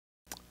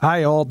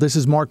Hi, all. This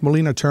is Mark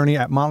Molina, attorney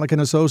at Montlick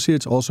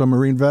Associates, also a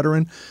Marine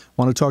veteran. I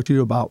want to talk to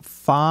you about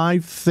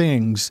 5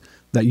 things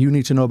that you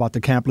need to know about the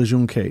Camp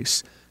Lejeune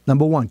case.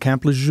 Number 1,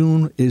 Camp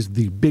Lejeune is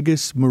the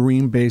biggest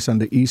Marine base on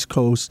the East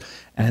Coast.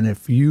 And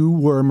if you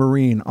were a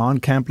Marine on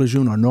Camp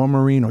Lejeune or no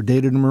Marine or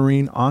dated a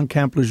Marine on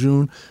Camp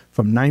Lejeune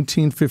from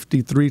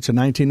 1953 to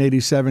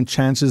 1987,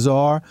 chances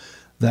are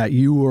that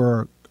you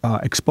were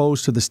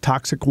exposed to this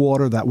toxic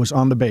water that was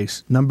on the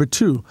base. Number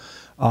 2,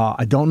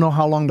 I don't know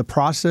how long the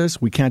process,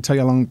 we can't tell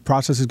you how long the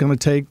process is going to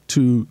take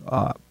to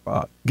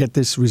get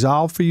this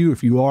resolved for you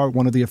if you are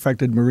one of the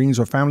affected Marines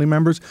or family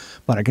members.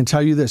 But I can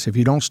tell you this, if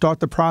you don't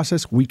start the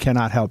process, we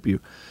cannot help you.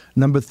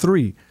 Number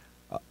 3,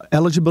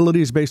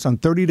 eligibility is based on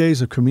 30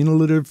 days of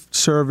cumulative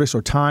service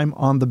or time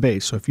on the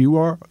base. So if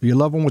your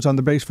loved one was on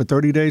the base for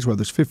 30 days,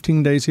 whether it's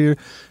 15 days here,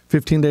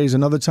 15 days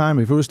another time,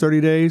 if it was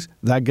 30 days,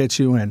 that gets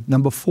you in.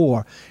 Number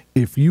 4,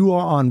 if you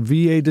are on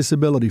VA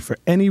disability for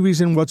any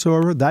reason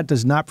whatsoever, that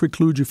does not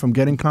preclude you from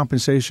getting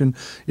compensation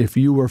if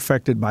you were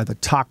affected by the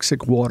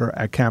toxic water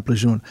at Camp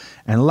Lejeune.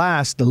 And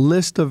last, the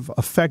list of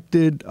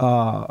affected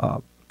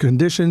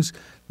conditions,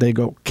 they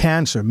go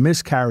cancer,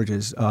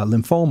 miscarriages,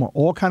 lymphoma,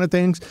 all kind of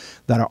things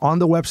that are on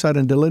the website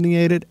and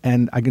delineated.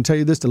 And I can tell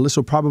you this, the list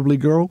will probably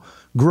grow.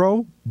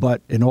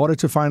 But in order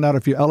to find out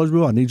if you're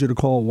eligible, I need you to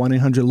call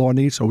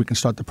 1-800-LAW-NEED so we can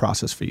start the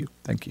process for you.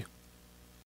 Thank you.